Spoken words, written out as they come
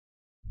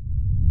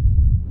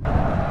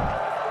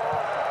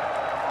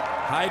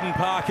Hayden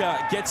Parker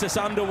gets us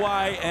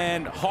underway,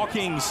 and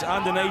Hockings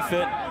underneath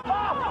it.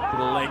 With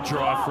a leg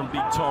drive from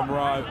Big Tom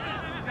Rowe.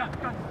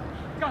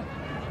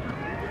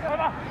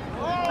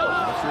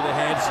 Through the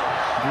heads.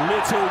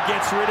 Little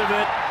gets rid of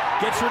it.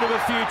 Gets rid of a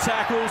few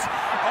tackles.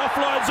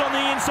 Offloads on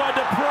the inside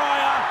to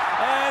Pryor.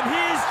 And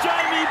here's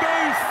Jamie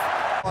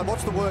Booth.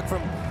 Watch the work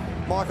from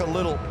Michael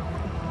Little.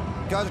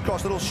 Goes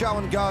across, little show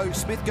and go.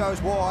 Smith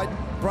goes wide.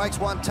 Breaks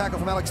one tackle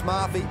from Alex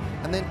Murphy.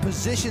 And then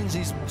positions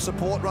his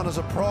support runners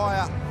of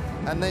Pryor.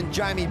 And then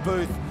Jamie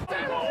Booth.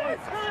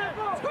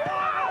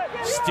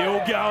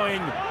 Still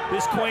going.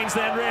 This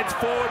Queensland Reds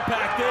forward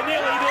pack. They're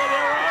nearly there.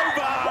 They're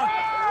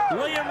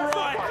over. Liam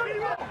Wright.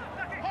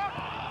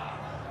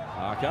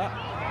 Parker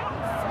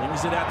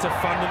flings it out to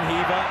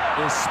Fundenhever.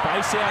 There's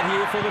space out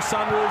here for the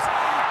Sunwolves.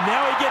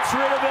 Now he gets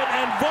rid of it,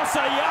 and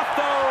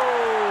Vosayafo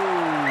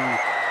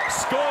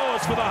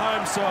scores for the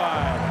home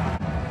side.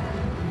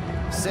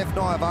 Seth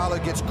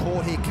Nyavalu gets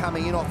caught here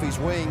coming in off his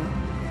wing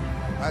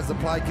as the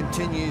play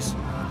continues.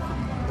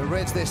 The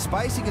Reds, they're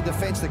spacing in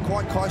defence, they're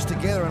quite close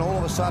together, and all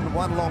of a sudden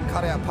one long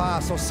cutout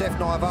pass. So Seth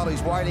Nyavalu,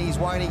 he's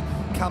waiting,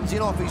 comes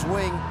in off his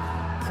wing,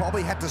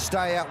 probably had to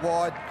stay out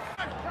wide.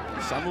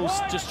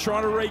 Sunwolves just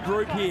trying to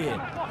regroup here.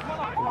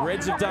 The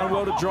Reds have done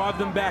well to drive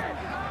them back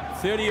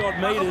 30-odd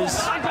metres.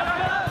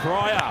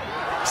 Pryor,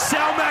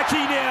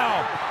 Salmaki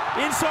now,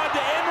 inside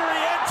to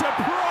Emery and to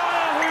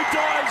Pryor, who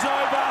dives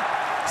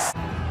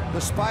over.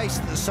 The space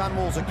that the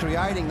Sunwolves are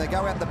creating, they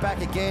go out the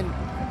back again.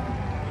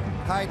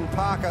 Hayden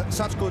Parker,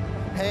 such good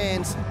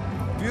hands,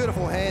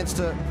 beautiful hands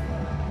to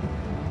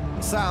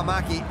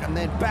Salmaki, and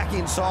then back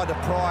inside to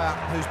Pryor,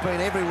 who's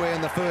been everywhere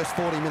in the first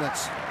 40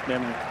 minutes.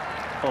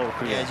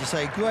 Yeah, as you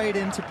say, great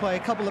interplay, a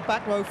couple of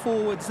back row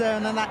forwards there,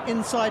 and then that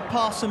inside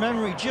pass to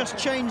Emery just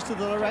changed to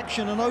the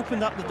direction and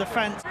opened up the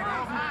defence.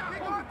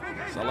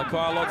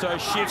 Salakai Lotto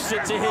shifts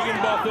it to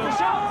Higginbotham.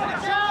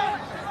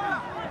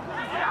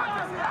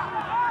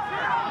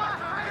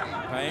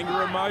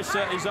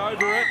 Paenga is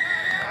over it.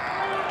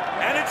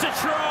 And it's a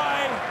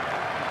try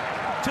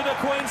to the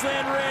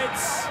Queensland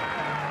Reds.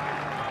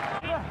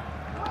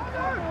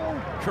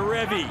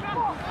 Karevi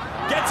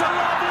gets a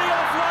lovely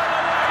offload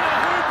away to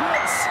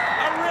Hooperts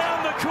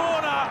around the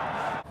corner.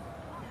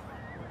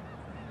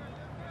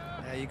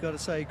 Yeah, you've got to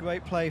say,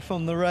 great play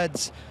from the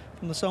Reds.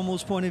 From the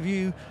Sunwolves' point of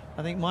view,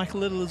 I think Michael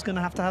Little is going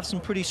to have some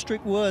pretty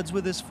strict words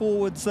with his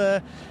forwards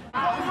there.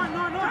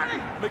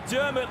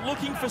 McDermott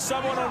looking for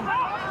someone on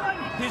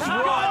his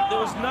right. There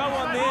was no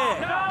one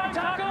there.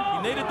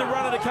 He needed the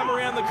runner to come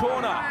around the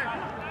corner.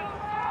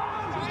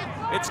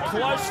 It's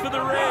close for the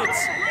Reds.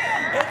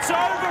 It's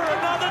over,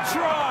 another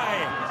try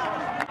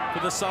for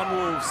the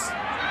Sunwolves.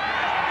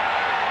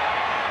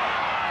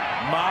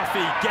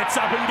 Murphy gets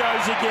up and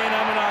goes again,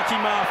 Amanaki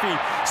Murphy.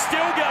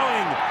 Still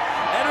going.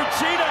 And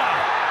Uchida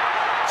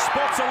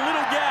spots a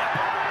little gap.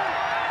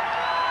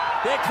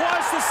 They're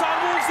close, the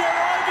Sunwolves, they're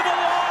over the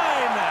line.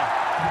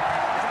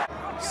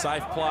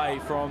 Safe play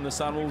from the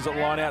Sunwolves at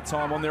line-out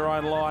time on their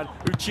own line.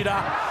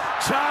 Uchida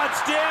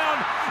charged down.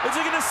 Is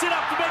it going to sit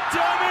up to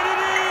McDermott? It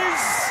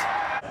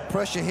is!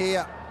 Pressure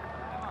here.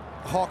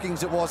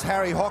 Hockings it was.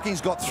 Harry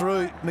Hockings got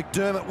through.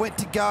 McDermott went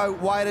to go,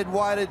 waited.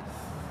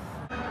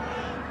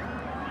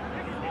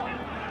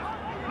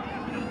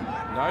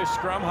 No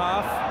scrum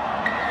half.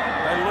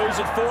 They lose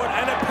it forward,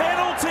 and a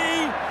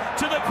penalty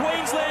to the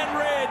Queensland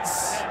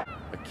Reds.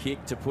 A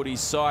kick to put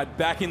his side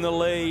back in the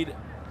lead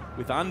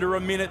with under a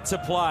minute to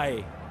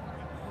play.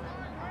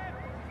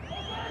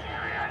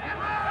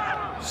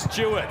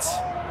 Stewart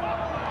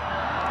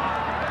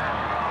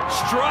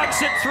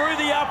strikes it through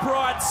the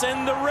uprights,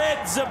 and the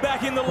Reds are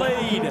back in the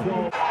lead. It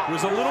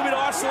was a little bit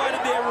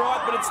isolated there,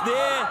 right, but it's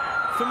there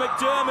for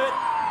McDermott.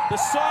 The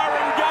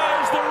siren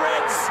goes, the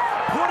Reds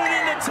put it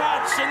in the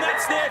touch, and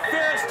that's their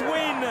first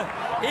win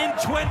in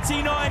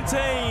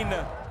 2019.